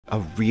A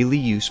really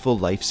useful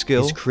life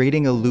skill is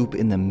creating a loop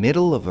in the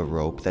middle of a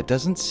rope that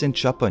doesn't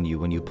cinch up on you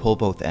when you pull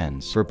both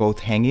ends. For both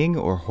hanging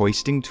or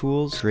hoisting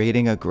tools,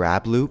 creating a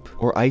grab loop,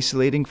 or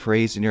isolating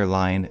frays in your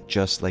line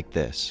just like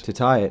this. To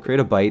tie it,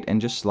 create a bite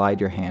and just slide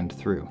your hand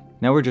through.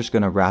 Now we're just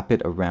going to wrap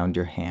it around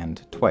your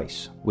hand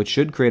twice, which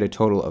should create a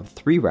total of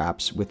 3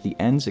 wraps with the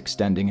ends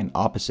extending in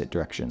opposite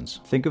directions.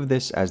 Think of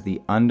this as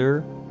the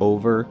under,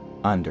 over,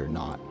 under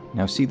knot.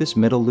 Now see this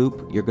middle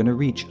loop? You're going to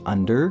reach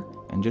under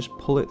and just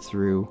pull it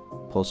through,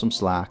 pull some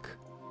slack,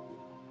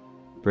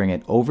 bring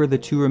it over the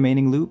 2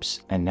 remaining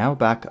loops, and now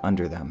back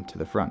under them to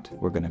the front.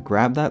 We're going to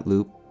grab that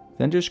loop,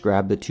 then just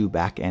grab the 2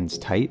 back ends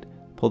tight,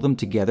 pull them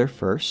together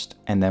first,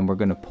 and then we're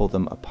going to pull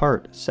them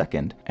apart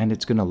second, and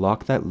it's going to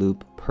lock that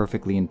loop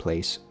perfectly in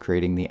place,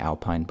 creating the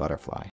Alpine Butterfly.